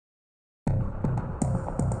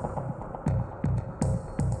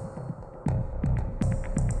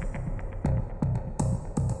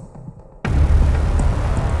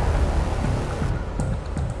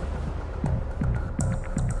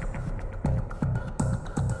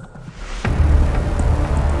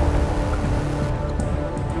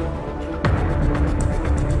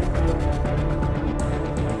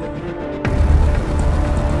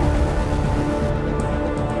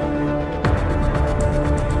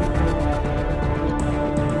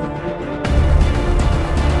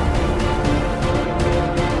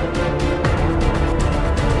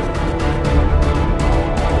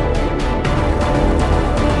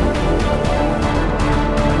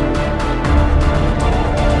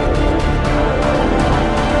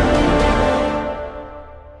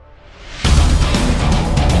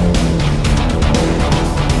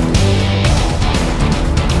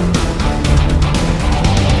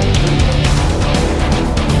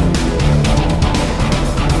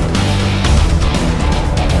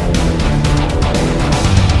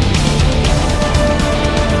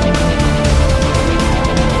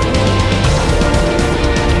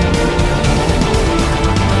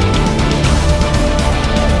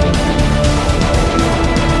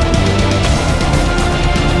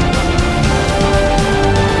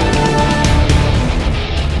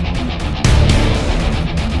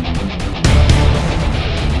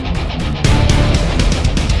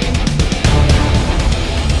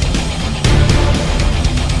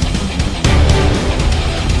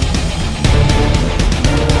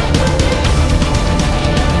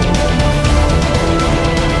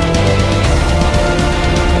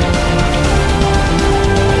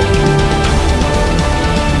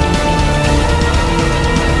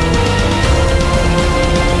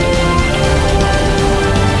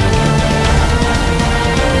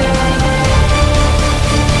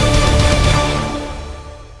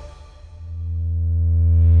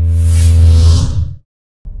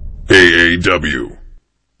AAW.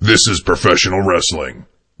 This is professional wrestling,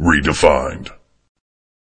 redefined.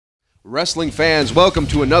 Wrestling fans, welcome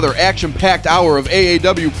to another action-packed hour of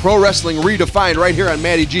AAW Pro Wrestling Redefined right here on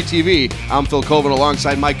Matty GTV. I'm Phil Colvin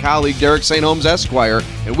alongside my colleague Derek St. Holmes Esquire,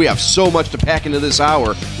 and we have so much to pack into this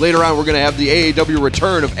hour. Later on, we're going to have the AAW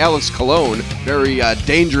return of Alice Colon, very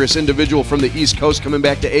dangerous individual from the East Coast coming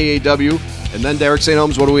back to AAW. And then Derek St.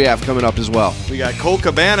 Holmes, what do we have coming up as well? We got Colt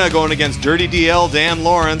Cabana going against Dirty DL Dan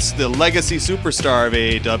Lawrence, the legacy superstar of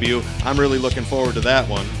AAW. I'm really looking forward to that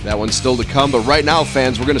one. That one's still to come, but right now,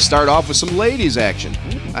 fans, we're going to start off with some ladies action.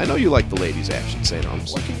 I know you like the ladies action, St.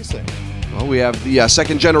 Holmes. What can you say? Well, we have the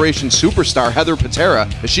second-generation superstar, Heather Patera,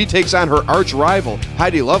 as she takes on her arch-rival,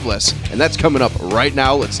 Heidi Lovelace, and that's coming up right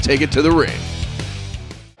now. Let's take it to the ring.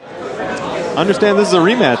 Understand this is a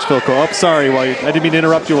rematch, Phil Cole. Sorry, I didn't mean to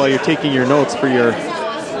interrupt you while you're taking your notes for your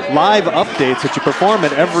live updates that you perform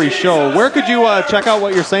at every show. Where could you check out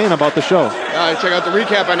what you're saying about the show? Check out the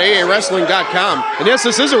recap on AAWrestling.com. And yes,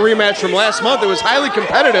 this is a rematch from last month. It was highly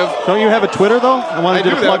competitive. Don't you have a Twitter, though? I do.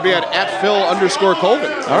 That would be at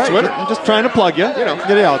 @Phil_Colvin. All right, Twitter. I'm just trying to plug you. You know,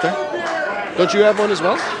 get it out there. Don't you have one as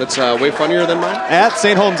well? That's way funnier than mine? At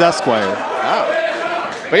St. Holmes Esquire. Wow.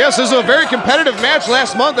 But yes, this was a very competitive match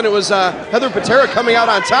last month, and it was Heather Patera coming out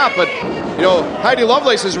on top. But, you know, Heidi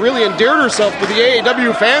Lovelace has really endeared herself to the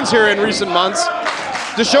AAW fans here in recent months,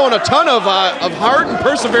 just showing a ton of heart and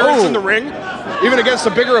perseverance in the ring, even against a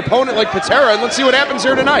bigger opponent like Patera. And let's see what happens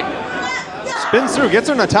here tonight. Spins through, gets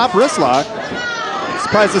her in a top wrist lock.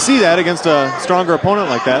 Surprised to see that against a stronger opponent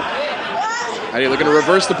like that. Heidi looking to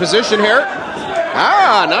reverse the position here.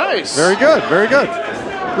 Ah, nice. Very good, very good.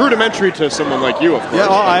 Rudimentary to someone like you, of course.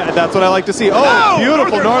 Yeah, that's what I like to see. Oh,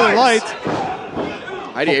 beautiful Northern Lights.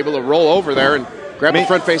 Heidi able to roll over there and grab the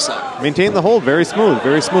front face lock. Maintain the hold. Very smooth,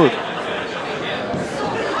 very smooth.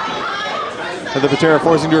 Heather Patera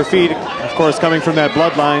forcing to her feet, of course, coming from that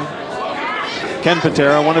bloodline. Ken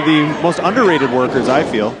Patera, one of the most underrated workers, I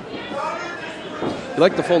feel. You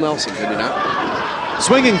like the full Nelson, did you not?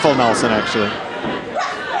 Swinging full Nelson, actually.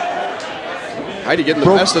 Heidi getting the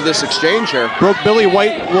best of this exchange here. Broke Billy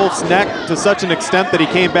White Wolf's neck to such an extent that he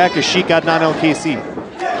came back as Sheik Adnan LKC.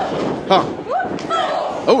 Huh.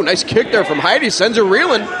 Oh, nice kick there from Heidi. Sends her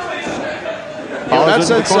reeling.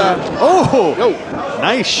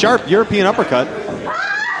 Nice sharp European uppercut.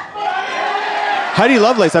 Heidi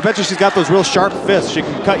Lovelace, I bet you she's got those real sharp fists. She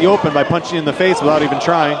can cut you open by punching you in the face without even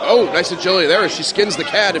trying. Oh, nice agility there as she skins the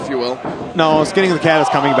cat, if you will. No, skinning the cat is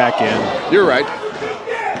coming back in. You're right.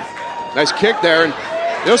 Nice kick there, and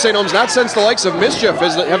you know, St. Holmes, not since the likes of Mischief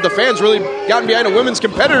have the fans really gotten behind a women's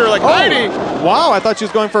competitor like Heidi. Wow, I thought she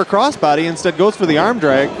was going for a crossbody, instead goes for the arm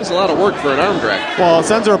drag. It's a lot of work for an arm drag. Well, it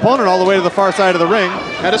sends her opponent all the way to the far side of the ring.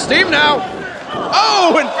 Out of steam now.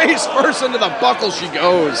 Oh, and face first into the buckle she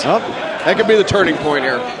goes. Oh. That could be the turning point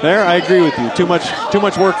here. There, I agree with you. Too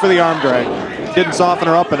much work for the arm drag. Didn't soften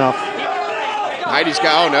her up enough. Heidi's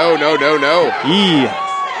got, oh, no. Yee.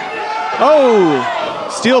 Oh!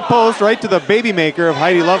 Steel post right to the baby maker of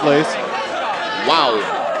Heidi Lovelace. Wow.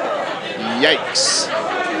 Yikes.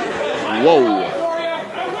 Whoa.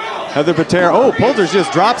 Heather Patera. Oh, Poulter's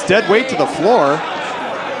just drops dead weight to the floor.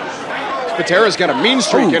 Patera's got a mean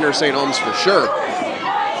streak in her, St. Holmes, for sure.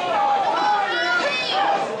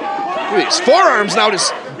 Look at these forearms now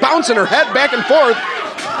just bouncing her head back and forth.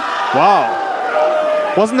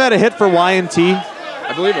 Wow. Wasn't that a hit for Y&T?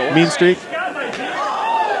 I believe it was. Mean streak.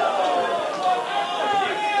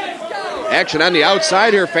 Action on the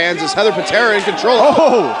outside here, fans, as Heather Patera in control.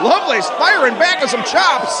 Oh! Lovelace firing back with some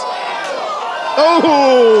chops.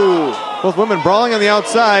 Oh! Both women brawling on the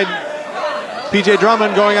outside. PJ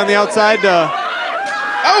Drummond going on the outside.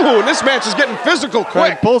 Oh, and this match is getting physical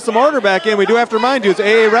quick. Pull some order back in. We do have to remind you, it's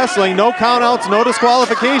AA Wrestling. No countouts, no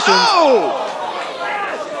disqualifications. Oh!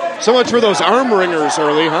 So much for those arm ringers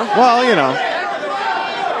early, huh? Well, you know.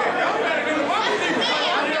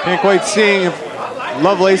 Can't quite see if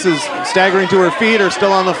Lovelace is staggering to her feet or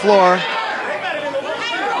still on the floor.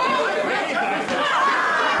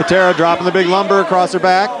 Patera dropping the big lumber across her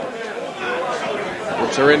back.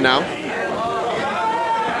 Whips her in now.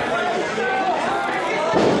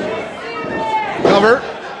 Cover.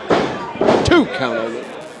 2 count on it.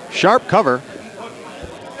 Sharp cover.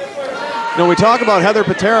 You know, we talk about Heather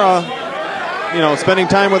Patera, you know, spending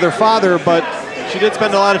time with her father, but she did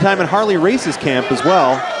spend a lot of time in Harley Race's camp as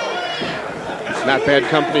well. Not bad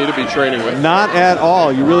company to be training with. Not at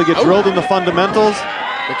all. You really get drilled in the fundamentals.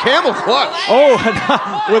 The camel clutch. Oh,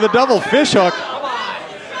 with a double fish hook.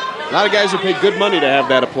 A lot of guys would pay good money to have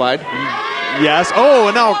that applied. Yes. Oh,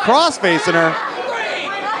 and now cross-facing her.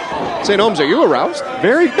 St. Holmes, are you aroused?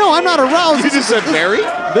 Very. No, I'm not aroused. You just said very?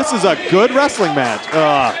 This is a good wrestling match.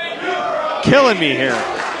 Killing me here.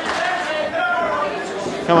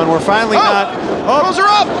 Come on, we're finally not. Oh, Throws her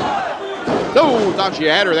up. No, thought she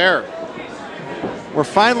had her there. We're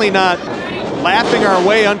finally not laughing our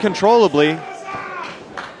way uncontrollably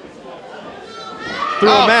through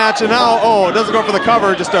a match, and now, it doesn't go for the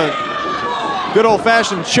cover, just a good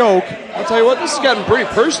old-fashioned choke. I'll tell you what, this is getting pretty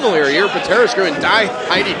personal here. Here, Patera screaming, die,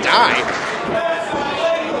 Heidi, die.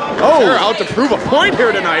 Patera out to prove a point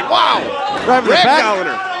here tonight. Wow. Driving the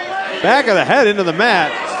back of the head into the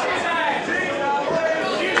mat.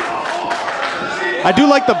 I do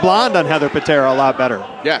like the blonde on Heather Patera a lot better.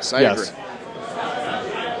 Yes, I agree.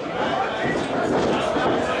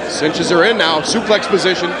 Cinches her in now, suplex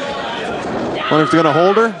position. Wonder if they're going to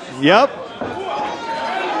hold her. Yep.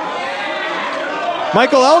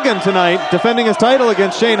 Michael Elgin tonight defending his title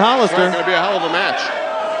against Shane Hollister. It's going to be a hell of a match.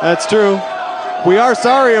 That's true. We are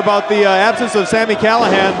sorry about the absence of Sami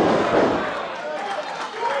Callihan.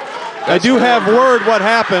 I do have word what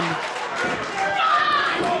happened.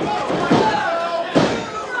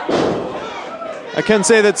 I can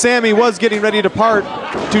say that Sami was getting ready to depart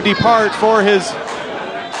for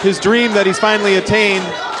his dream that he's finally attained,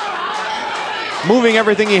 moving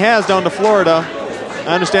everything he has down to Florida.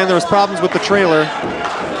 I understand there was problems with the trailer.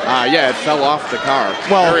 Yeah, it fell off the car.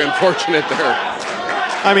 Well, very unfortunate there.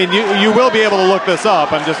 I mean, you will be able to look this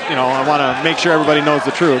up. I'm just, I want to make sure everybody knows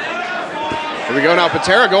the truth. Here we go now.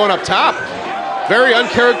 Patera going up top. Very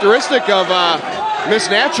uncharacteristic of Miss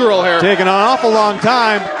Natural here. Taking an awful long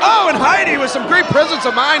time. Oh, and Heidi with some great presence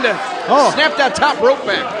of mind to snap that top rope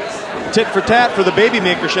back. Tit for tat for the baby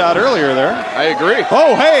maker shot earlier there. I agree.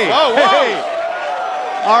 Oh, hey. Oh, hey.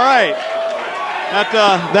 All right.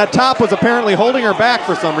 That top was apparently holding her back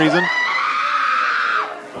for some reason.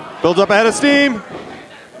 Builds up a head of steam.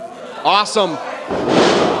 Awesome.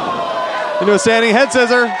 Into a standing head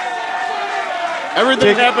scissor.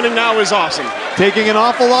 Everything happening now is awesome. Taking an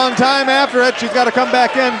awful long time after it. She's got to come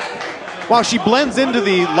back in. Wow, she blends into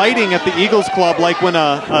the lighting at the Eagles Club like when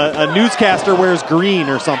a newscaster wears green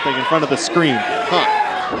or something in front of the screen. Huh.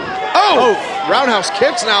 Oh! Roundhouse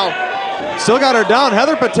kicks now. Still got her down.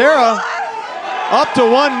 Heather Patera up to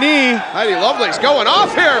one knee. Heidi Lovelace going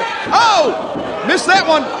off here. Oh! Missed that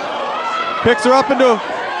one. Picks her up into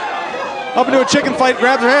a chicken fight,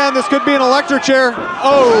 grabs her hand. This could be an electric chair.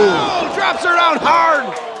 Oh! Drops her down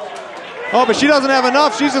hard. Oh, but she doesn't have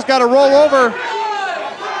enough. She's just got to roll over.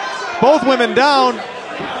 Both women down.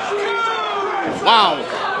 Wow.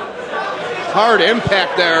 Hard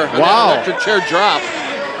impact there. Wow. Electric chair drop.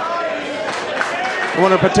 I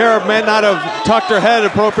wonder if Patera may not have tucked her head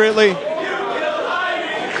appropriately.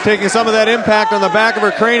 Taking some of that impact on the back of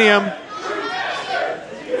her cranium.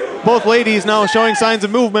 Both ladies now showing signs of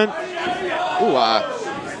movement. Ooh,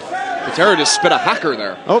 Patera just spit a hacker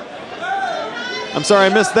there. Oh. I'm sorry I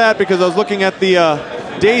missed that because I was looking at the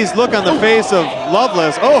dazed look on the face of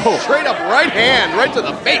Lovelace. Oh! Straight up right hand, right to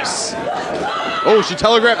the face. Oh, she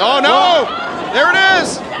telegraphed. Oh, no! Whoa. There it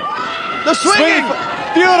is! The swinging!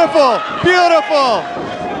 Beautiful! Beautiful!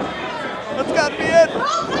 That's got to be it.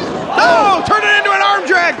 Oh, turn it into an arm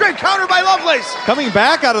drag. Great counter by Lovelace. Coming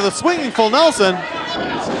back out of the swinging full Nelson.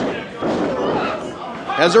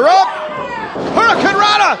 Has her up. Hurricane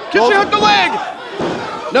Rana. Can she hook the leg?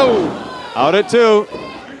 No. Out at two.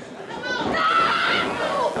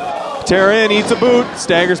 Patera in, eats a boot,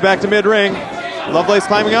 staggers back to mid-ring. Lovelace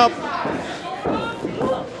climbing up.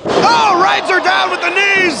 Oh, rides her down with the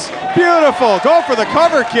knees. Beautiful. Go for the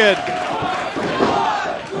cover, kid.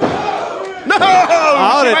 No!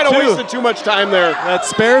 Out she at might have two. wasted too much time there. That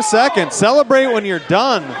spare second. Celebrate when you're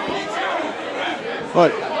done.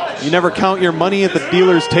 What? You never count your money at the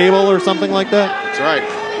dealer's table or something like that? That's right.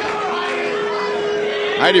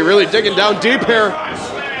 Heidi really digging down deep here.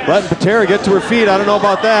 Letting Patera get to her feet. I don't know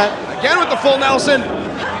about that. Again with the full Nelson.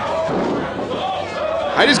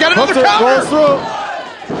 Heidi's got another counter. Rolls through.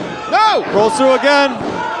 No! Rolls through again.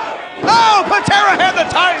 Oh, Patera had the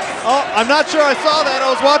tights. Oh, I'm not sure I saw that. I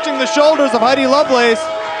was watching the shoulders of Heidi Lovelace.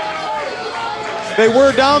 They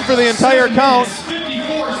were down for the entire count.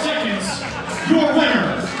 54 seconds. Your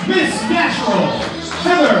winner, Miss Natural,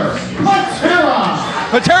 Heather Patera.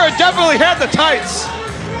 Patera definitely had the tights.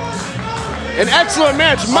 An excellent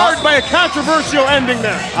match marred by a controversial ending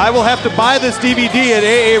there. I will have to buy this DVD at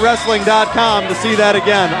aawrestling.com to see that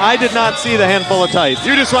again. I did not see the handful of tights.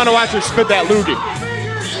 You just want to watch her spit that loogie.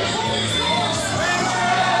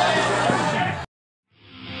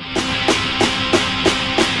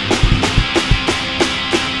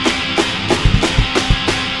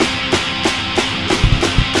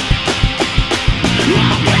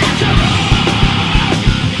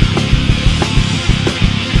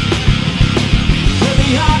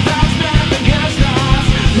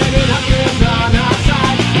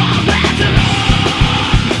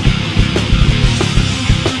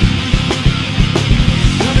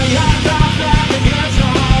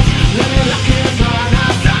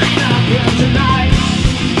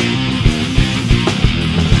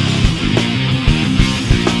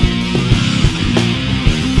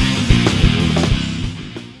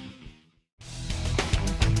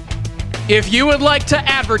 If you would like to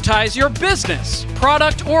advertise your business,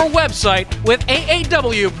 product, or website with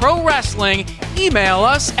AAW Pro Wrestling, email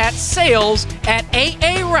us at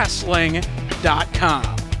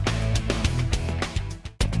sales@aawrestling.com.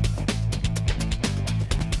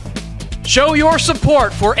 Show your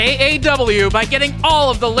support for AAW by getting all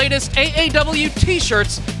of the latest AAW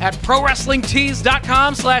t-shirts at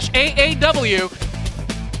prowrestlingtees.com/AAW.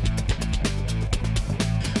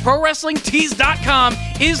 ProWrestlingTees.com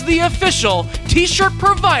is the official t-shirt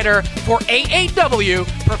provider for AAW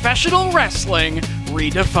Professional Wrestling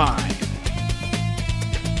Redefined.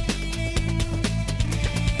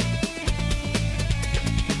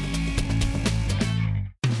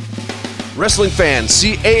 Wrestling fans,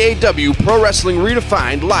 see AAW Pro Wrestling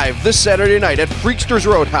Redefined live this Saturday night at Freaksters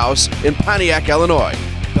Roadhouse in Pontiac, Illinois.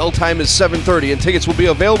 Bell time is 7:30 and tickets will be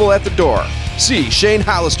available at the door. See Shane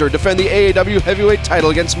Hollister defend the AAW Heavyweight title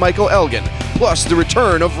against Michael Elgin, plus the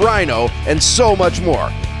return of Rhino and so much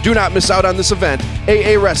more. Do not miss out on this event,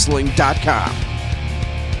 aawrestling.com.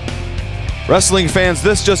 Wrestling fans,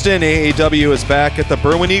 this just in, AAW is back at the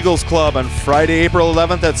Berwyn Eagles Club on Friday, April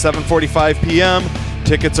 11th at 7:45 p.m.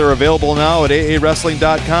 Tickets are available now at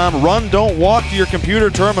aawrestling.com. Run, don't walk to your computer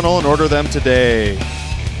terminal and order them today.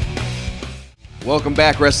 Welcome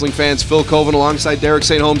back, wrestling fans. Phil Coven alongside Derek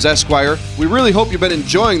St. Holmes, Esquire. We really hope you've been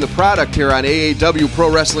enjoying the product here on AAW Pro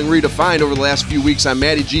Wrestling Redefined over the last few weeks on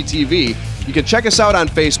Matty GTV. You can check us out on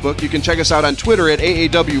Facebook, you can check us out on Twitter at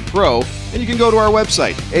AAW Pro, and you can go to our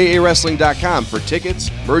website, aawrestling.com, for tickets,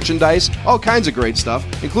 merchandise, all kinds of great stuff,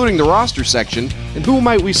 including the roster section. And who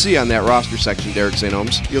might we see on that roster section, Derek St.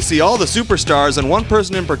 Holmes? You'll see all the superstars and one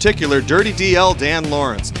person in particular, Dirty DL Dan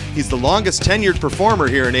Lawrence. He's the longest tenured performer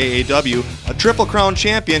here in AAW, a Triple Crown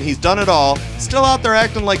champion. He's done it all, still out there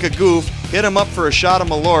acting like a goof. Hit him up for a shot of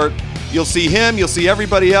Malort. You'll see him, you'll see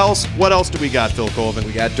everybody else. What else do we got, Phil Colvin?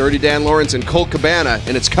 We got Dirty Dan Lawrence and Colt Cabana,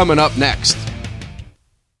 and it's coming up next.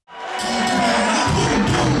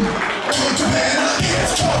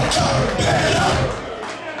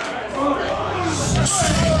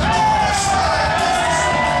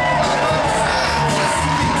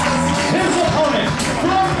 His opponent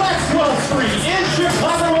from Maxwell Street in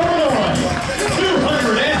Chicago, Illinois,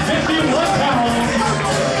 251 pounds,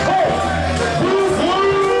 Colt Boo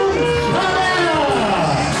Boo Cabana.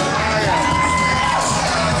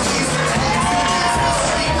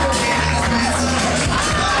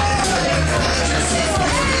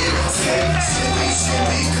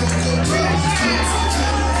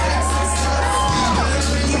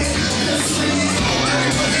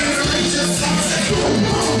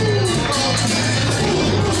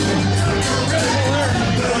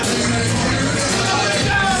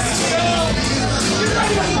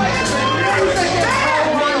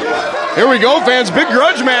 Here we go, fans. Big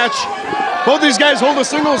grudge match. Both these guys hold a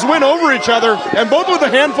singles win over each other, and both with a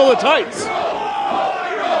handful of tights.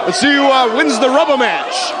 Let's see who wins the rubber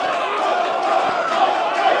match.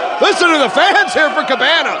 Listen to the fans here for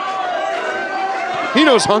Cabana. He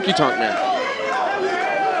knows honky tonk, man.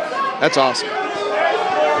 That's awesome.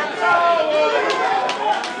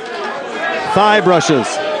 Thigh brushes.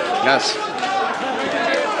 Yes.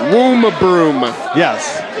 Womb broom.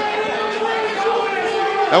 Yes.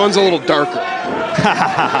 That one's a little darker.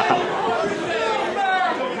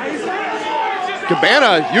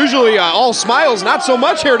 Cabana, usually all smiles, not so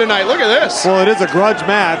much here tonight. Look at this. Well, it is a grudge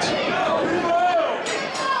match.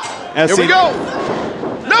 Here we go.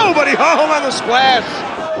 Nobody home on the splash.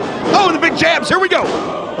 Oh, and the big jabs. Here we go.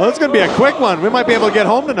 Well, it's going to be a quick one. We might be able to get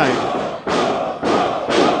home tonight.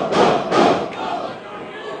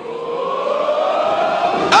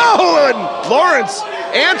 Oh, and Lawrence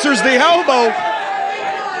answers the elbow.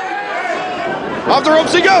 Off the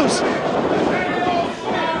ropes he goes.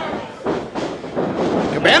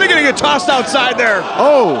 Cabana gonna get tossed outside there.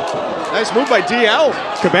 Oh, nice move by DL.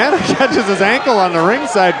 Cabana catches his ankle on the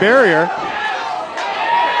ringside barrier.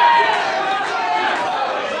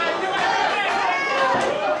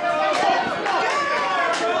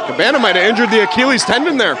 Cabana might have injured the Achilles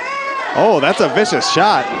tendon there. Oh, that's a vicious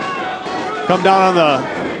shot. Come down on the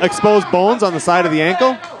exposed bones on the side of the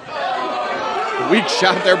ankle. Weak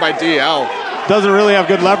shot there by DL. doesn't really have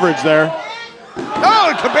good leverage there. Oh,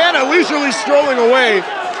 and Cabana leisurely strolling away.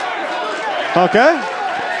 Okay.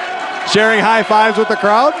 Sharing high fives with the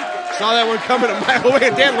crowd. Saw that one coming a mile away,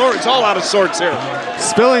 and Dan Lawrence all out of sorts here.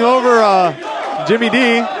 Spilling over Jimmy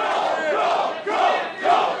D.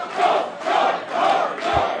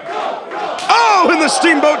 Oh, and the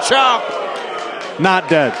steamboat chop. Not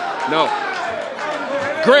dead. No.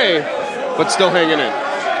 Gray, but still hanging in.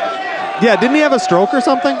 Yeah, didn't he have a stroke or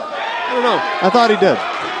something? I don't know. I thought he did.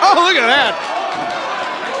 Oh, look at that.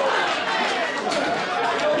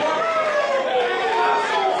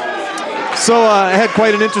 So I had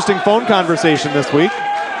quite an interesting phone conversation this week.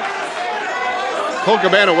 Colt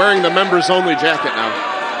Cabana wearing the members-only jacket now.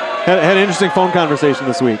 Had an interesting phone conversation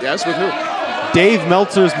this week. Yes, with who? Dave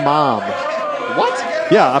Meltzer's mom. What?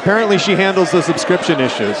 Yeah, apparently she handles the subscription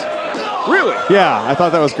issues. Really? Yeah, I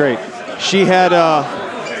thought that was great. She had,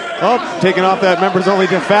 taking off that members-only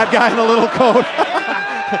fat guy in a little coat.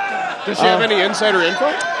 Does she have any insider info?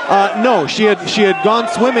 No, she had gone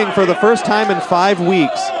swimming for the first time in 5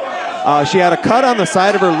 weeks. She had a cut on the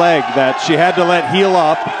side of her leg that she had to let heal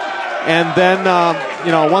up. And then,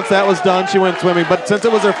 once that was done, she went swimming. But since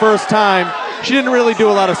it was her first time, she didn't really do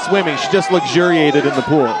a lot of swimming. She just luxuriated in the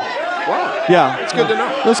pool. Wow. Yeah. That's good to know.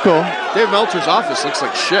 That's cool. Dave Meltzer's office looks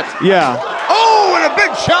like shit. Yeah. Oh, and a big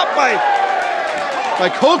chop by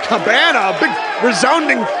Colt Cabana. A big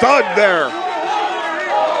resounding thud there.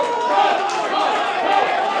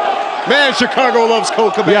 Man, Chicago loves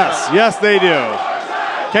Colt Cabana. Yes, they do.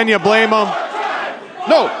 Can you blame them?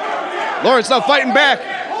 No. Lawrence now fighting back.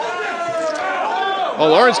 Oh,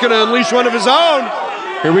 Lawrence going to unleash one of his own.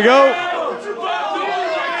 Here we go.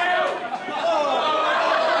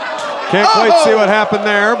 Can't quite see what happened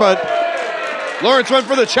there, but Lawrence went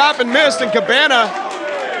for the chop and missed, and Cabana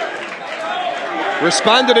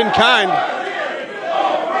responded in kind.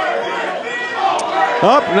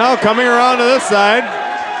 up now coming around to this side.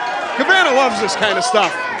 Cabana loves this kind of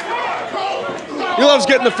stuff. He loves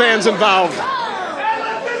getting the fans involved.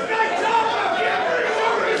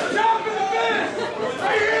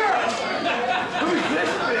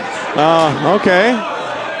 Okay.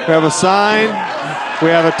 We have a sign. We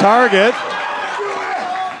have a target.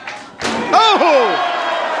 Oh!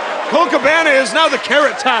 Colt Cabana is now the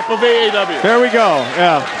carrot top of AAW. There we go.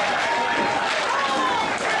 Yeah.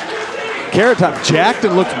 Carrot Top jacked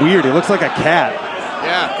and looks weird. He looks like a cat.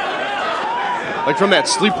 Yeah. Like from that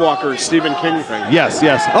Sleepwalker Stephen King thing. Yes,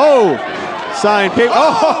 yes. Oh! Sign paper.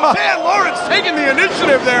 Oh, Dan Lawrence taking the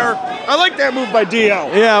initiative there. I like that move by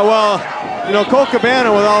DL. Yeah, well, you know, Colt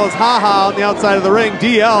Cabana with all his ha-ha on the outside of the ring.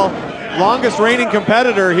 DL, longest reigning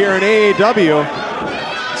competitor here in AAW.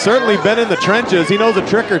 Certainly been in the trenches. He knows a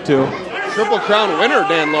trick or two. Triple Crown winner,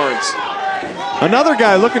 Dan Lawrence. Another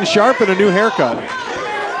guy looking sharp in a new haircut.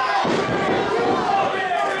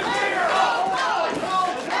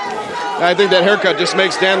 I think that haircut just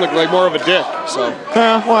makes Dan look like more of a dick. So.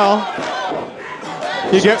 Yeah, well,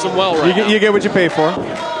 you get him well right you get what you pay for.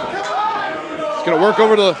 He's gonna work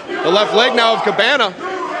over to the left leg now of Cabana.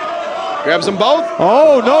 Grabs them both.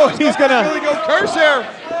 Oh no, he's gonna really go curse here.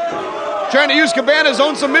 Trying to use Cabana's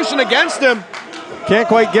own submission against him. Can't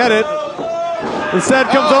quite get it. Instead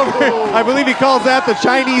comes over. I believe he calls that the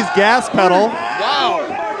Chinese gas pedal. Wow.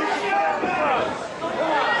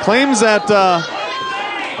 Claims that.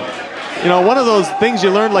 You know, one of those things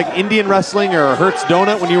you learned like Indian wrestling or Hertz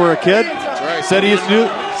Donut when you were a kid. That's right. Said he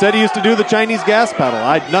used to do the Chinese gas pedal.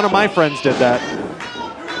 None of my friends did that.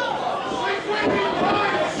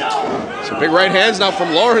 So big right hands now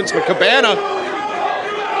from Lawrence, but Cabana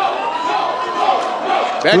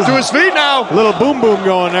back to his feet now. A little boom boom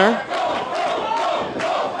going there.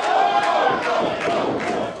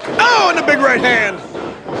 Oh, and a big right hand.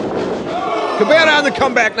 Cabana on the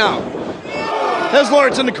comeback now. Has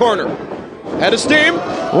Lawrence in the corner. Head of steam.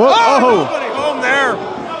 Whoa. Oh, nobody home there.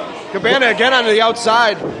 Cabana again onto the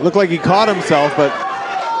outside. Looked like he caught himself, but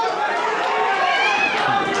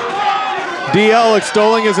DL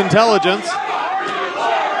extolling his intelligence.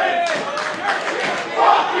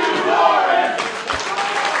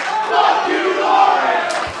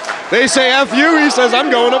 They say F you, he says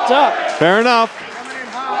I'm going up top. Fair enough.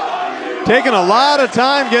 Taking a lot of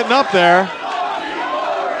time getting up there.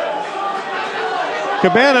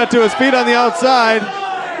 Cabana to his feet on the outside.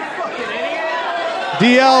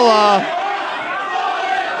 DL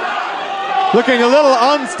looking a little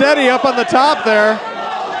unsteady up on the top there.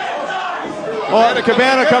 Oh,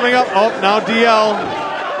 Cabana coming up. Oh, now DL.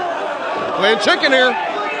 Playing chicken here.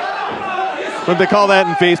 What do they call that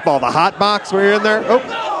in baseball? The hot box where you're in there?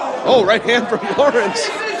 Oh, right hand from Lawrence.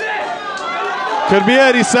 Could be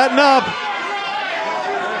it. He's setting up.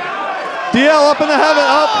 DL up in the heaven,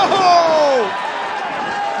 up. Oh!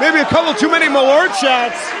 Maybe a couple too many Malort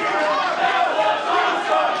shots.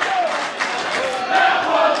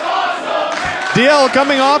 DL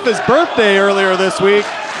coming off his birthday earlier this week.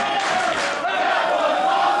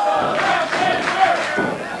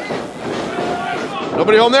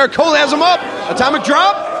 Nobody home there. Colt has him up. Atomic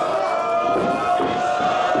drop.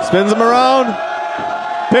 Spins him around.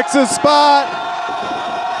 Picks his spot.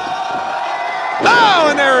 Oh,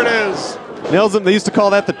 and there it is. Nails him. They used to call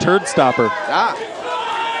that the turd stopper. Ah.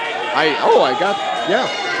 I got, yeah.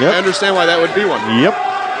 Yep. I understand why that would be one. Yep.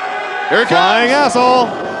 Here it Flying comes. asshole.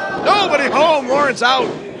 Nobody home. Lawrence out.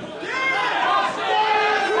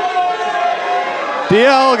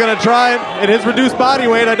 DL gonna try it at his reduced body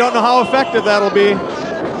weight. I don't know how effective that'll be.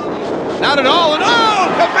 Not at all. And oh,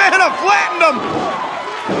 Cabana flattened him.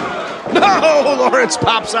 No, Lawrence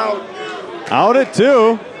pops out. Out at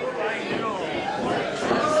 2.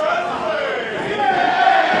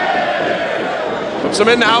 Puts him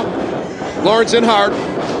in now. Lawrence in hard.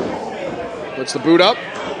 Puts the boot up.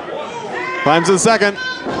 Climbs to the second.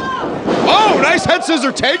 Oh, nice head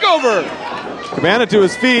scissor takeover. Cabana to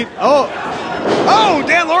his feet. Oh,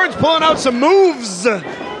 Dan Lawrence pulling out some moves.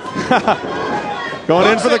 going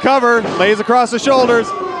in for the cover. Lays across the shoulders.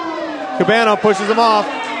 Cabana pushes him off.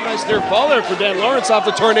 Nice near fall there for Dan Lawrence off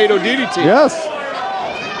the tornado DDT. Yes.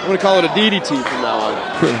 I'm going to call it a DDT from now on.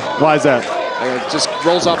 Why is that? It just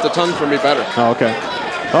rolls off the tongue for me better. Oh, okay.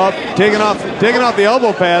 Oh, taking off the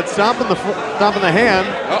elbow pad, stomping the hand.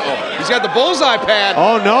 Uh-oh. He's got the bullseye pad.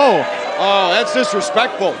 Oh no. Oh, that's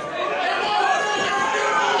disrespectful.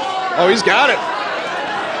 Oh, he's got it.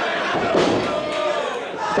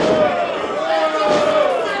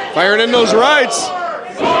 Firing in those rights.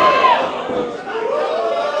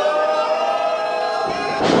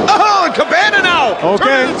 Oh, and Cabana now. Okay.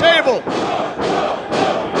 Turning the table.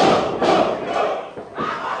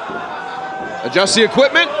 Adjust the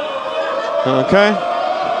equipment. Okay.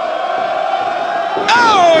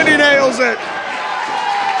 Oh, and he nails it.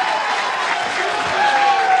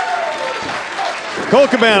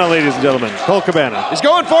 Colt Cabana, ladies and gentlemen. Colt Cabana. He's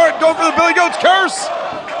going for it. Going for the Billy Goat's curse.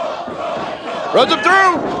 Runs him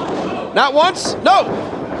through. Not once. No.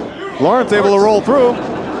 Lawrence able to roll through.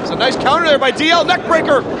 It's a nice counter there by DL.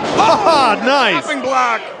 Neckbreaker. Ah, nice. Stopping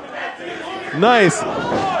block. Nice.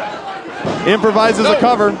 Improvises a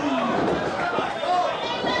cover.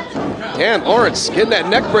 Dan Lawrence getting that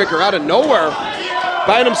neckbreaker out of nowhere.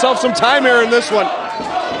 Buying himself some time here in this one.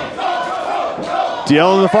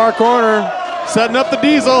 DL in the far corner. Setting up the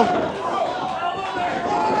diesel.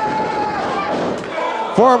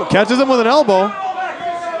 Catches him with an elbow.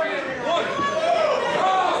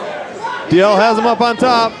 DL has him up on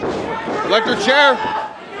top. Electric chair.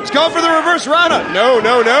 He's going for the reverse Rana. No.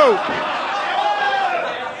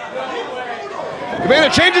 Cabana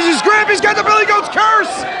changes his grip. He's got the Billy Goat's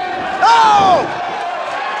curse. Oh!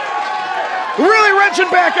 Really wrenching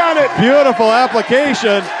back on it. Beautiful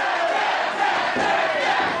application.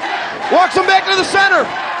 Walks him back to the center.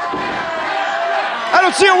 I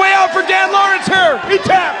don't see a way out for Dan Lawrence here. He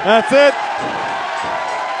tapped. That's it.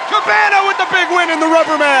 Cabana with the big win in the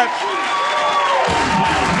rubber match.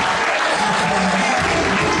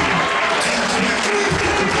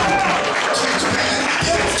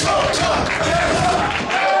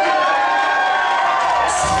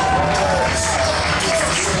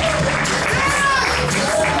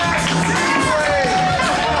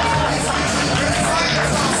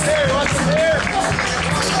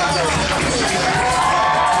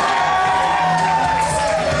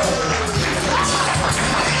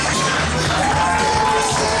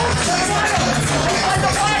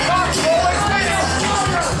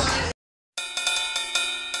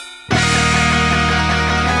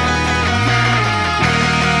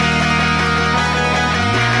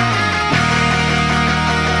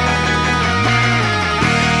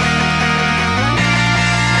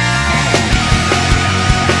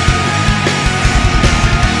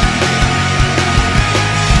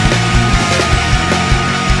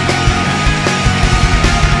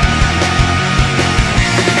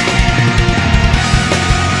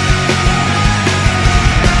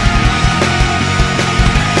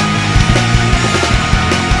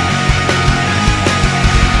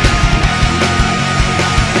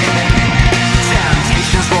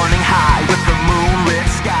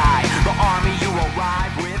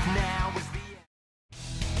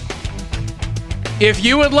 If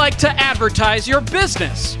you would like to advertise your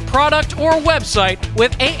business, product, or website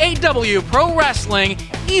with AAW Pro Wrestling,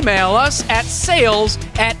 email us at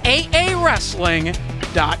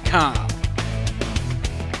sales@aawrestling.com.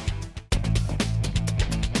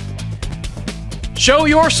 Show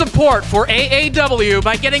your support for AAW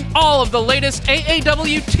by getting all of the latest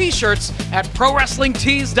AAW t-shirts at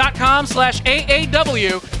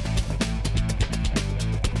ProWrestlingTees.com/AAW.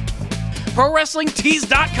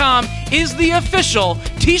 ProWrestlingTees.com is the official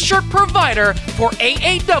t-shirt provider for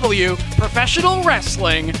AAW Professional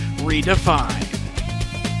Wrestling Redefined.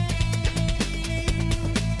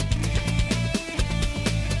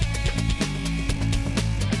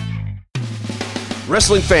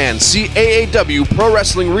 Wrestling fans, see AAW Pro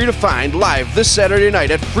Wrestling Redefined live this Saturday night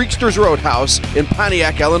at Freaksters Roadhouse in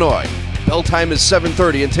Pontiac, Illinois. Bell time is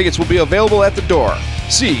 7:30 and tickets will be available at the door.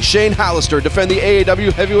 See Shane Hollister defend the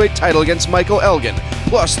AAW Heavyweight title against Michael Elgin,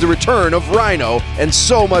 plus the return of Rhino and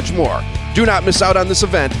so much more. Do not miss out on this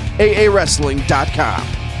event, aawrestling.com.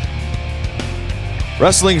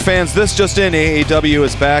 Wrestling fans, this just in, AAW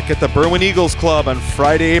is back at the Berwyn Eagles Club on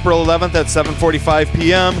Friday, April 11th at 7:45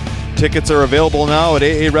 p.m. Tickets are available now at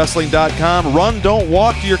aawrestling.com. Run, don't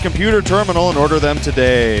walk to your computer terminal and order them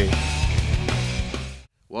today.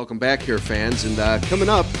 Welcome back here, fans. And coming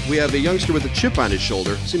up, we have a youngster with a chip on his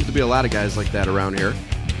shoulder. Seems to be a lot of guys like that around here.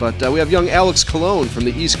 But we have young Alex Colon from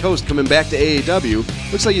the East Coast coming back to AAW.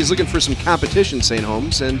 Looks like he's looking for some competition, St.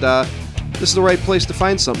 Holmes. And this is the right place to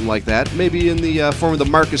find something like that. Maybe in the form of the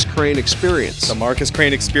Marcus Crane Experience. The Marcus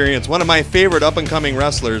Crane Experience, one of my favorite up-and-coming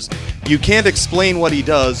wrestlers. You can't explain what he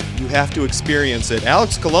does, you have to experience it.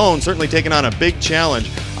 Alex Colon certainly taking on a big challenge.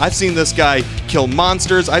 I've seen this guy kill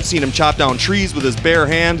monsters. I've seen him chop down trees with his bare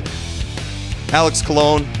hand. Alex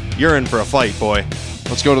Colon, you're in for a fight, boy.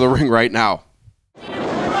 Let's go to the ring right now.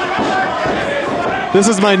 This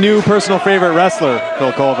is my new personal favorite wrestler,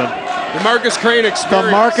 Phil Colvin. The Marcus Crane Experience.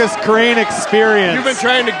 The Marcus Crane Experience. You've been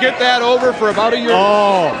trying to get that over for about a year.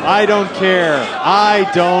 Oh, I don't care. I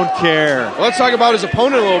don't care. Well, let's talk about his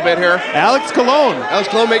opponent a little bit here. Alex Colon. Alex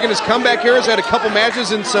Colon making his comeback here. Has had a couple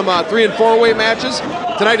matches in some 3- and 4-way matches.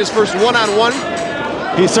 Tonight his first one-on-one.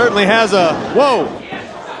 He certainly has a, whoa.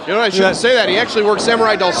 You know, I shouldn't say that. He actually worked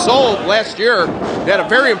Samurai del Sol last year. They had a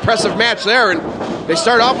very impressive match there, and they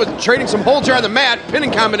start off with trading some holds here on the mat,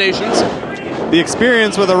 pinning combinations. The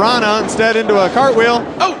experience with Arana instead into a cartwheel.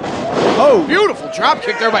 Oh, beautiful drop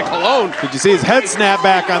kick there by Colon. Did you see his head snap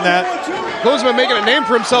back on that? Colon's been making a name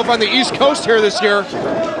for himself on the East Coast here this year.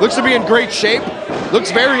 Looks to be in great shape.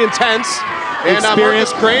 Looks very intense. And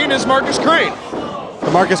Marcus Crane is Marcus Crane.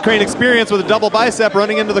 The Marcus Crane Experience with a double bicep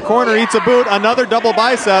running into the corner, eats a boot, another double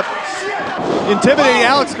bicep. Intimidating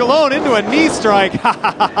Alex Colon into a knee strike.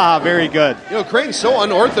 Very good. You know, Crane's so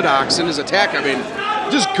unorthodox in his attack. I mean,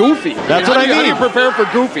 just goofy. That's what I mean. How do you prepare for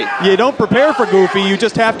goofy? You don't prepare for goofy, you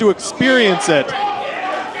just have to experience it.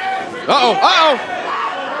 Uh-oh.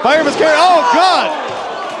 Fireman's carry. Oh, God.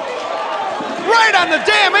 Right on the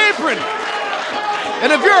damn apron.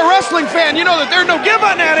 And if you're a wrestling fan, you know that there's no give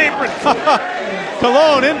on that apron.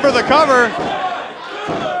 Colon in for the cover.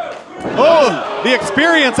 Oh, the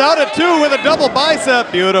Experience out at 2 with a double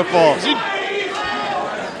bicep. Beautiful.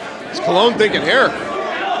 Is Colon thinking here?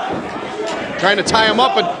 Trying to tie him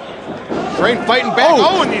up, and Crane fighting back.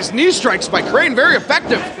 Oh, and these knee strikes by Crane, very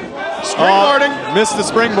effective. Springboarding. Missed the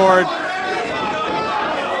springboard.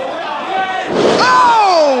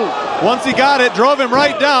 Oh! Once he got it, drove him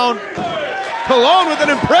right down. Colon with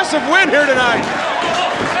an impressive win here tonight.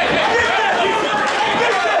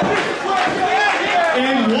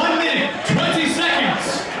 In 1 minute, 20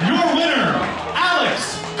 seconds, your winner,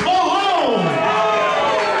 Alex Colon.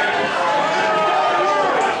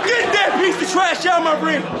 Get that piece of trash out of my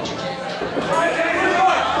ring.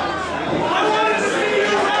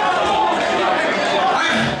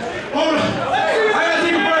 Hold on. I gotta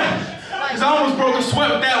take a breath, because I almost broke a sweat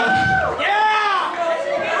with that one.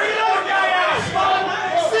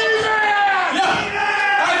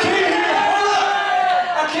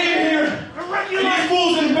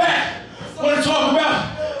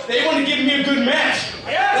 They want to give me a good match.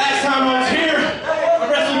 Last time I was here, the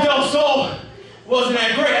Wrestling Del Sol wasn't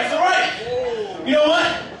that great. That's all right. You know what?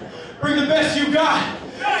 Bring the best you got,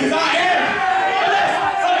 because I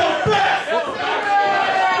am the best.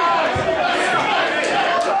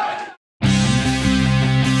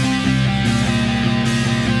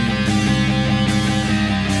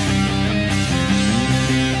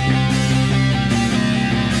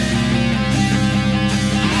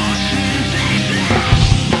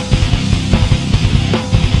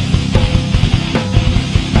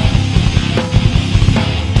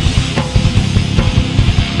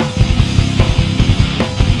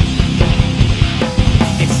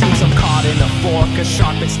 A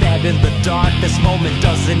sharp and stabbed in the dark. This moment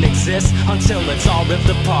doesn't exist until it's all ripped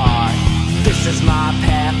apart. This is my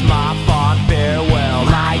path, my fault, farewell.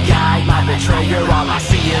 My guide, my betrayer, all I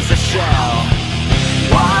see is a shell.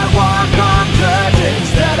 Why walk on dirt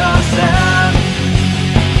instead of sand?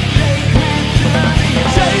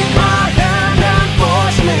 Take my hand and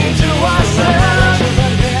force me to ascend.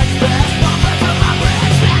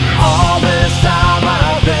 All this time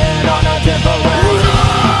I've been on a different road.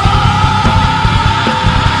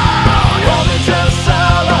 Only to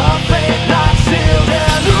sell a fate not sealed in.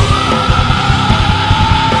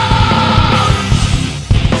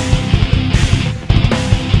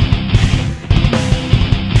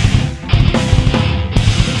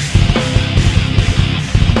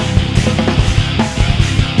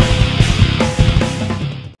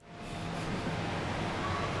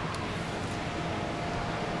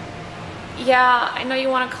 Yeah, I know you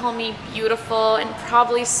want to call me beautiful and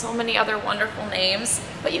probably so many other wonderful names,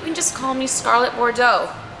 but you can just call me Scarlett Bordeaux,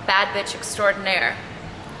 bad bitch extraordinaire.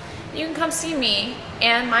 You can come see me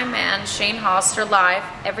and my man Shane Hollister live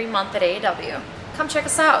every month at AAW. Come check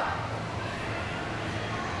us out.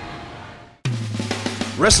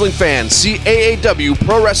 Wrestling fans, see AAW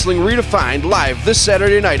Pro Wrestling Redefined live this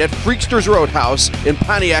Saturday night at Freaksters Roadhouse in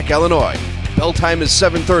Pontiac, Illinois. Bell time is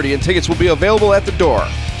 7:30 and tickets will be available at the door.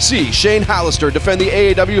 See Shane Hollister defend the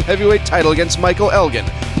AAW Heavyweight title against Michael Elgin,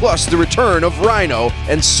 plus the return of Rhino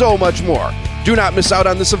and so much more. Do not miss out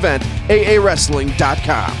on this event,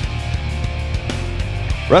 aawrestling.com.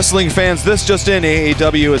 Wrestling fans, this just in,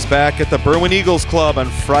 AAW is back at the Berwyn Eagles Club on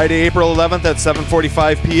Friday, April 11th at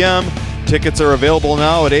 7:45 p.m. Tickets are available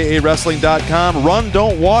now at aawrestling.com. Run,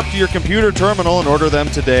 don't walk to your computer terminal and order them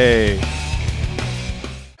today.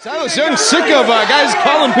 Silas Young's sick of guys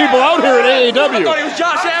calling people out here at AAW. I thought he was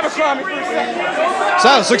Josh Abercrombie for a second.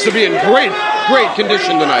 Silas looks to be in great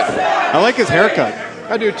condition tonight. I like his haircut.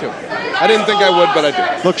 I do too. I didn't think I would, but I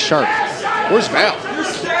do. Looks sharp. Where's Val?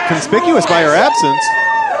 Conspicuous by her absence.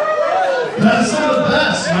 Best of the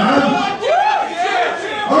best, man.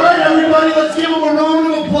 All right, everybody, let's give them a round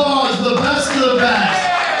of applause. The best of the best.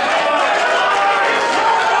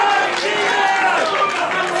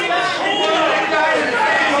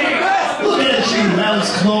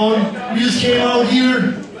 Alex Clone, you just came out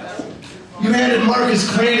here. You handed Marcus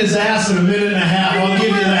Crane his ass in a minute and a half. I'll give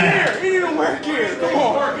you that. He didn't work here. Come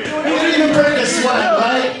on. He didn't even break a sweat,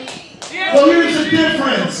 right? Well, here's the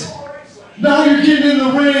difference. Now you're getting in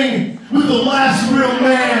the ring with the last real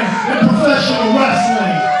man in professional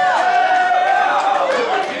wrestling.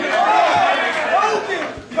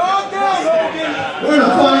 We're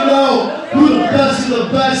gonna find out who the best of the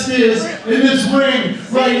best is in this ring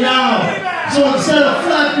right now. So instead of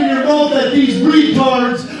flapping your mouth at these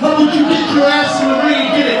retards, how about you get your ass in the ring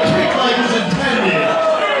and get it kicked like it was intended?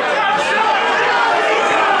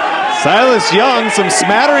 Silas Young, some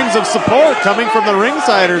smatterings of support coming from the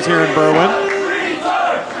ringsiders here in Berwyn.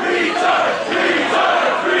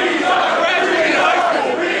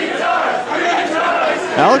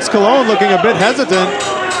 Alex Colon looking a bit hesitant.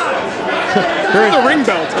 Very, the ring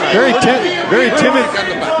bell tonight. Very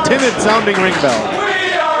timid sounding ring bell.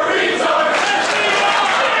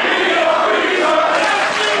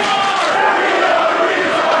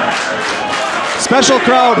 Special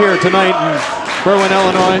crowd here tonight in Berwyn,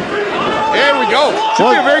 Illinois. There we go.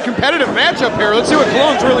 Should be a very competitive matchup here. Let's see what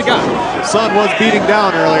Cologne's really got. Sun was beating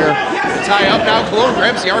down earlier. Tie up now. Cologne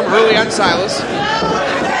grabs the arm early on Silas.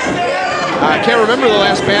 I can't remember the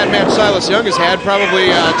last bad match Silas Young has had. Probably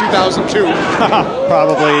 2002.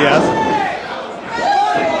 Probably, yes.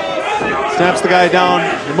 Snaps the guy down,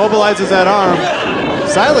 immobilizes that arm.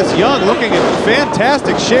 Silas Young looking in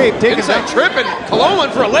fantastic shape. Taking that trip, and Cologne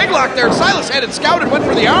went for a leg lock there. Silas had it scouted, went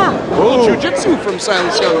for the arm. Jiu-jitsu from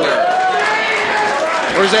Silas Young there.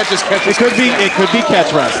 Or is that just catch? It could be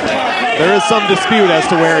catch wrestling. There is some dispute as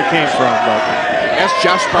to where it came from, but that's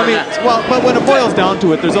Josh Barnett. But when it boils down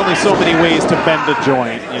to it, there's only so many ways to bend a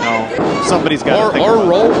joint. You know, somebody's got to think or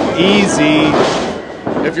roll easy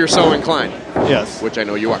if you're so inclined. Yes, which I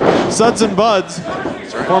know you are. Suds and Buds,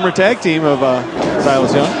 right. Former tag team of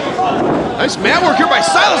Silas Young. Nice mat work here by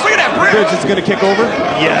Silas. Look at that bridge. Bridge is going to kick over.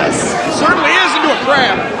 Yes, it certainly is into a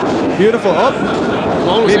crab. Beautiful. Oh.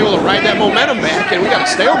 Cologne was able to ride that momentum back, and we got a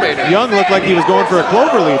stalemate here. Young looked like he was going for a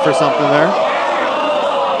clover leaf or something there.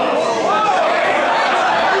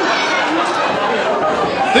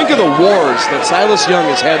 Think of the wars that Silas Young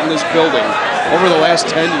has had in this building over the last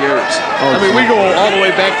 10 years. Oh, I mean, we go all the way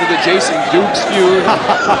back to the Jason Dukes feud.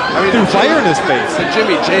 I mean, threw fire in his face. The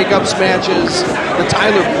Jimmy Jacobs matches, the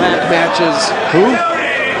Tyler Black matches. Who?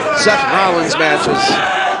 Seth Rollins matches.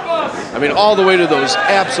 I mean, all the way to those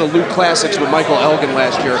absolute classics with Michael Elgin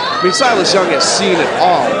last year. I mean, Silas Young has seen it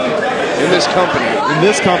all in this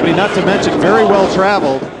company. Not to mention very well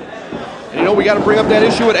traveled. And you know, we got to bring up that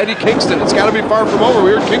issue with Eddie Kingston. It's got to be far from over.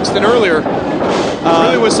 We heard Kingston earlier.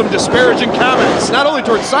 really with some disparaging comments, not only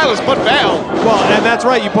towards Silas, but Val. Well, and that's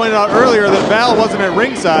right. You pointed out earlier that Val wasn't at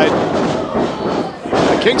ringside.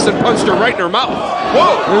 Kingston punched her right in her mouth.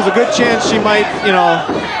 Whoa! There's a good chance she might, you know,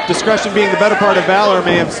 discretion being the better part of valor,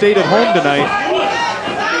 may have stayed at home tonight.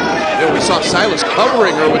 We saw Silas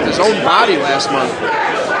covering her with his own body last month.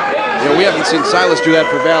 We haven't seen Silas do that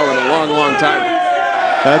for Val in a long, long time.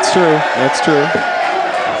 That's true. That's true.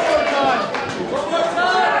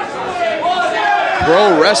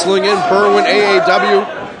 Pro Wrestling in Berwyn, AAW.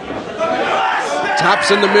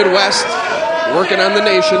 Tops in the Midwest, working on the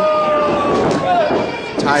nation.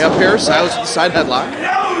 Tie up here, Silas with the side headlock.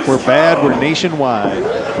 We're bad, we're nationwide.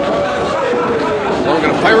 We're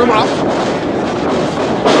going to fire him off.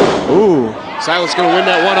 Ooh. Silas going to win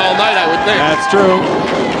that one all night, I would think. That's true.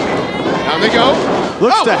 Down they go.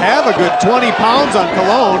 Looks to have a good 20 pounds on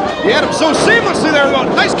Cologne. He had him so seamlessly there.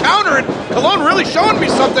 Nice counter, and Cologne really showing me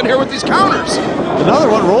something here with these counters. Another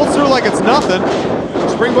one rolls through like it's nothing.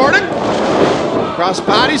 Springboarding. Cross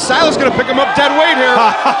body. Silas going to pick him up dead weight here.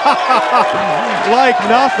 Like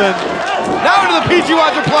nothing. Now into the PG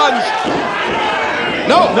Watcher plunge.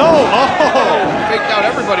 No. No. Oh. Faked out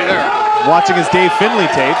everybody there. Watching his Dave Finley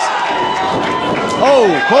tapes. Oh,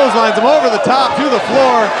 clotheslines him over the top to the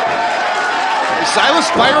floor. Is Silas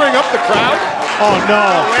firing up the crowd? Oh, no.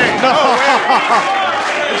 No way.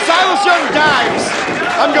 If Silas Young dives,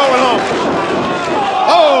 I'm going home.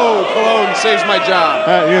 Oh, Cologne saves my job.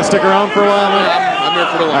 You gonna stick around for a while, man? I'm here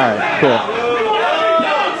for the long. All right, cool.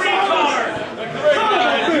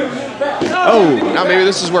 Oh. Now maybe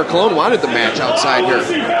this is where Cologne wanted the match outside here.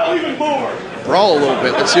 Brawl a little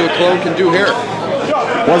bit. Let's see what Cologne can do here.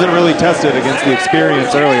 Wasn't really tested against the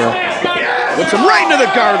experience earlier. Puts him right into the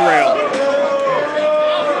guardrail.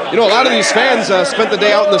 You know, a lot of these fans spent the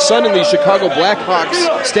day out in the sun in the Chicago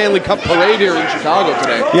Blackhawks Stanley Cup parade here in Chicago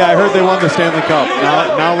today. Yeah, I heard they won the Stanley Cup.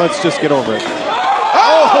 Now let's just get over it.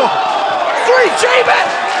 Oh! 3J-bet!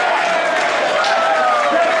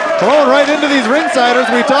 Cologne right into these ringsiders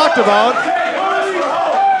we talked about.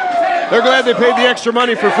 They're glad they paid the extra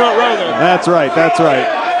money for front row there. That's right, that's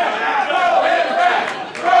right.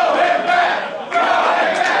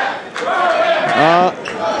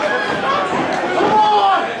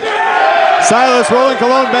 Silas rolling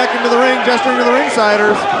Cologne back into the ring, gesturing to the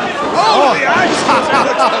ringsiders. Oh, the ice!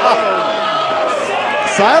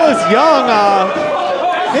 Silas Young,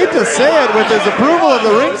 hate to say it, with his approval of the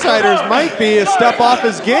ringsiders, might be a step off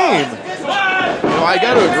his game. You know, I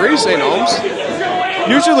got to agree, St. Holmes.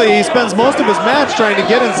 Usually he spends most of his match trying to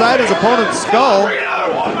get inside his opponent's skull.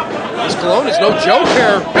 This Cologne is no joke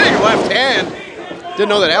here. Big left hand. Didn't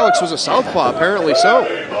know that Alex was a southpaw, apparently so.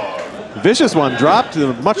 Vicious one dropped to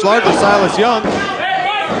the much larger Silas Young.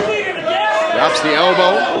 Drops the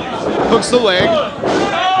elbow, hooks the leg.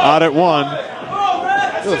 Out at one.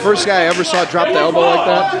 You know, the first guy I ever saw drop the elbow like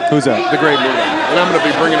that? Who's that? The Great Muta. And I'm going to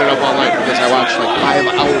be bringing it up all night because I watched like 5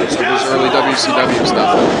 hours of his early WCW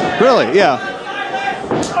stuff. Really? Yeah.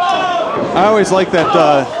 I always like that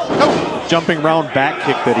jumping round back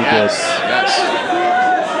kick that he Yes.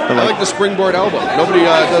 I like the springboard elbow. Nobody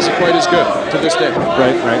does it quite as good to this day.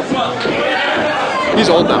 Right. He's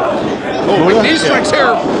old now. Oh, with knee strikes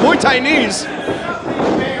here. Muay Thai knees.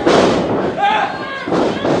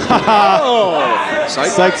 Oh,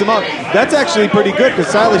 Psychs him up. That's actually pretty good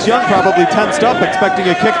because Silas Young probably tensed up expecting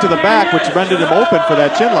a kick to the back, which rendered him open for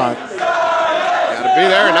that chin lock. Gotta be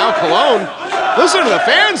there. Now Cologne. Listen to the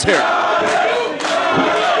fans here.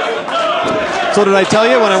 So did I tell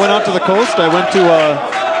you when I went out to the coast, I went to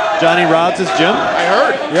Johnny Rods' gym? I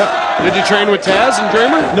heard. Yep. Did you train with Taz and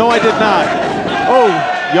Dreamer? No, I did not. Oh,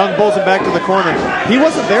 Young pulls him back to the corner. He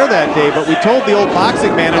wasn't there that day, but we told the old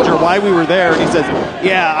boxing manager why we were there, and he says,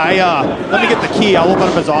 yeah, let me get the key. I'll open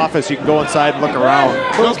up his office. You can go inside and look around.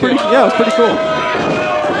 So it was pretty cool.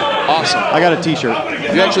 Awesome. I got a t-shirt.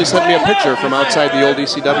 You actually sent me a picture from outside the old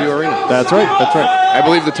ECW arena. That's right. I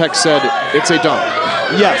believe the text said, it's a dunk.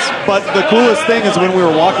 Yes, but the coolest thing is when we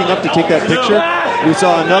were walking up to take that picture, we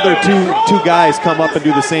saw another two guys come up and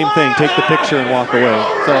do the same thing, take the picture and walk away.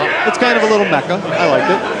 So it's kind of a little mecca. I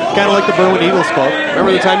liked it. Kind of like the Berwyn Eagles Club.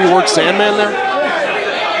 Remember the time you worked Sandman there?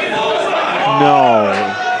 No.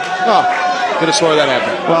 Oh, could have swore that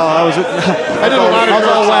happened. Well, I did a lot of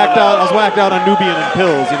I was whacked out on Nubian and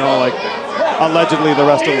pills, like allegedly the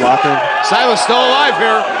rest of the locker room. Silas still alive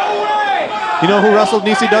here. You know who wrestled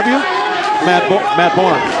in ECW? Matt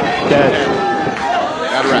Bourne. Dead.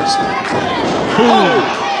 God rest. Oh,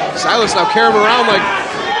 Silas now carrying him around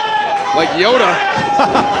like Yoda.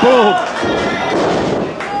 Boom.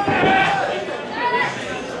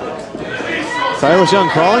 Silas Young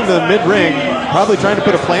crawling to the mid-ring. probably trying to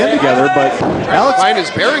put a plan together, but Alex Find his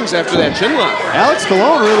bearings after that chin lock. Alex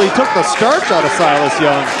Colon really took the starch out of Silas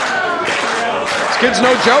Young. This kid's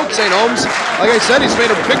no joke, St. Holmes. Like I said, he's made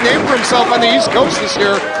a big name for himself on the East Coast this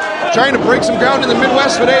year, trying to break some ground in the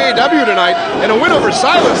Midwest with AAW tonight, and a win over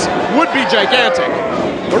Silas would be gigantic.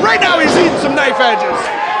 But right now, he's eating some knife edges.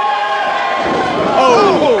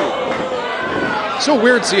 Oh! So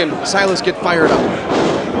weird seeing Silas get fired up.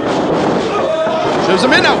 Shows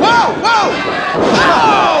him in now. Whoa! Whoa!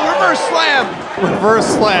 Oh! Reverse slam! Reverse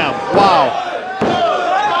slam. Wow.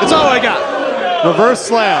 That's all I got. Reverse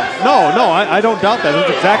slam. No, I don't doubt that. That's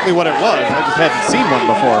exactly what it was. I just hadn't seen one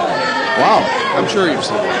before. Wow. I'm sure you've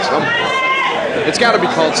seen one somewhere. It's got to be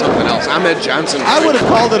called something else. Ahmed Johnson. I would have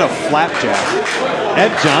called it a flapjack.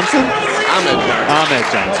 Ed Johnson? Ahmed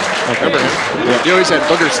Johnson. Okay. Remember him? Yeah. He always had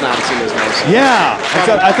booger snots in his nose. Yeah.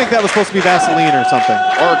 I think that was supposed to be Vaseline or something.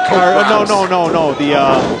 Or Colt. No.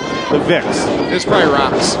 The Vicks. It's probably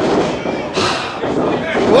rocks.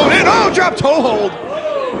 Blown in. Oh, drop toe hold.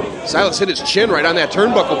 Silas hit his chin right on that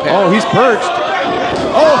turnbuckle pad. Oh, he's perched.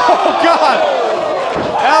 Oh, God.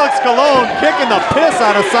 Alex Colon kicking the piss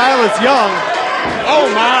out of Silas Young. Oh,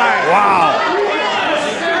 my. Wow.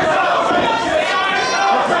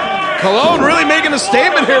 Colon really making a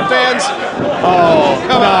statement here, fans. Oh,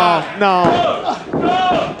 no.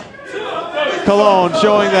 Colon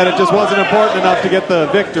showing that it just wasn't important enough to get the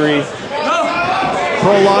victory.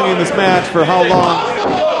 Prolonging this match for how long?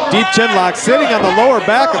 Deep chin lock sitting on the lower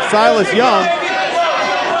back of Silas Young.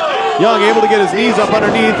 Young able to get his knees up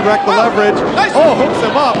underneath, wreck the leverage. Oh, hooks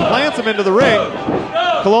him up, plants him into the ring.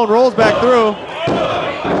 Colon rolls back through.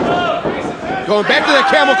 Going back to that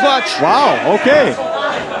camel clutch. Wow, okay.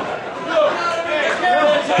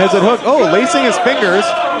 Has it hooked? Oh, lacing his fingers.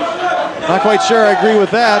 Not quite sure I agree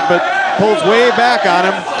with that, but pulls way back on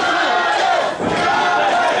him.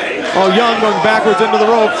 Oh, Young going backwards into the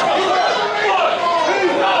ropes.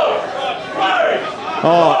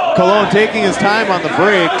 Oh, Colon taking his time on the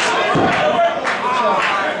break.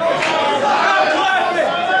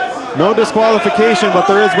 No disqualification, but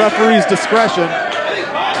there is referee's discretion.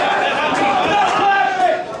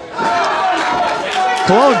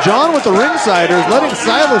 Colon, John with the ringsiders, letting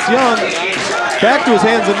Silas Young back to his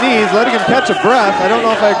hands and knees, letting him catch a breath. I don't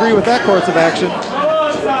know if I agree with that course of action.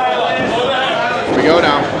 Here we go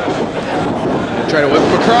now. Try to whip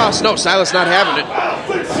him across. No, Silas not having it.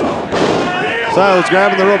 Silas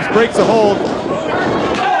grabbing the ropes, breaks a hold.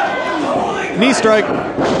 Knee strike.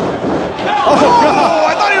 Oh, God.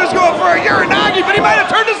 I thought he was going for a Uranagi, but he might have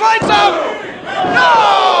turned his lights out.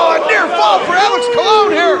 No, a near fall for Alex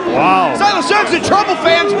Colon here. Wow. Silas Young's in trouble,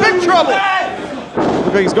 fans, big trouble.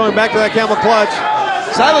 Looks like he's going back to that camel clutch.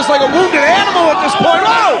 Silas like a wounded animal at this point.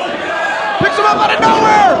 Oh, picks him up out of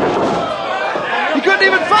nowhere. He couldn't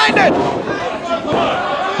even find it.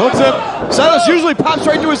 Hooks him. Silas usually pops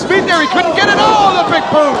right to his feet there. He couldn't get it. Oh, the big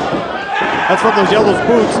boot. That's from those yellow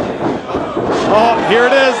boots. Oh, here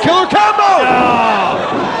it is. Killer combo. Oh.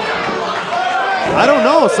 I don't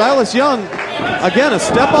know. Silas Young, again, a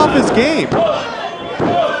step off his game.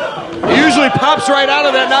 He usually pops right out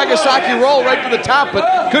of that Nagasaki roll right to the top,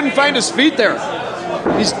 but couldn't find his feet there.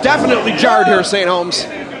 He's definitely jarred here, St. Holmes.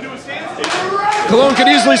 Colon could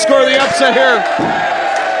easily score the upset here.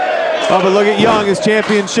 Oh, but look at Young, his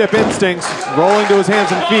championship instincts, rolling to his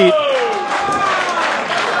hands and feet.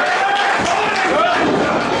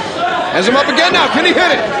 Has him up again now. Can he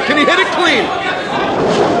hit it? Can he hit it clean?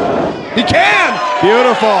 He can!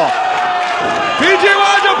 Beautiful. PG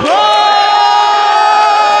wants a plunge!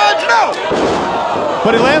 No!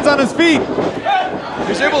 But he lands on his feet.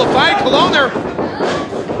 He's able to find Colon there.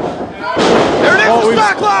 There it is, the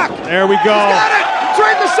stock lock! There we go. He's got it! It's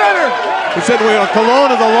right in the center! He said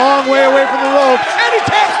Colon is a long way away from the ropes. And he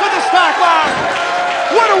taps to the stock lock!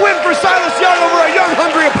 What a win for Silas Young over a young,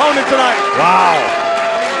 hungry opponent tonight! Wow.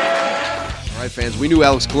 All right, fans, we knew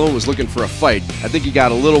Alex Colon was looking for a fight. I think he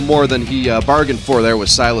got a little more than he bargained for there with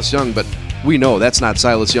Silas Young, but we know that's not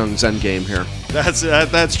Silas Young's end game here.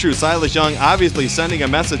 That's true. Silas Young obviously sending a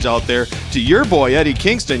message out there to your boy, Eddie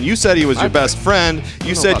Kingston. You said he was your best friend.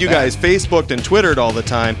 You said you guys Facebooked and Twittered all the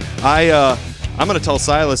time. I'm going to tell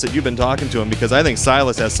Silas that you've been talking to him because I think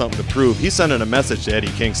Silas has something to prove. He's sending a message to Eddie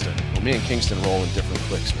Kingston. Well, me and Kingston roll in different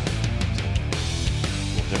cliques, man.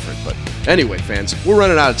 A little different, but anyway, fans, we're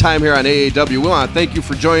running out of time here on AAW. We want to thank you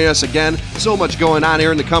for joining us again. So much going on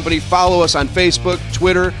here in the company. Follow us on Facebook,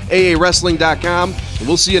 Twitter, AAWrestling.com, and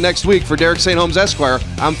we'll see you next week. For Derek St. Holmes, Esquire,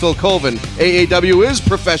 I'm Phil Colvin. AAW is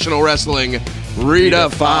professional wrestling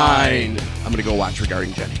redefined. I'm going to go watch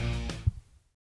Regarding Jenny.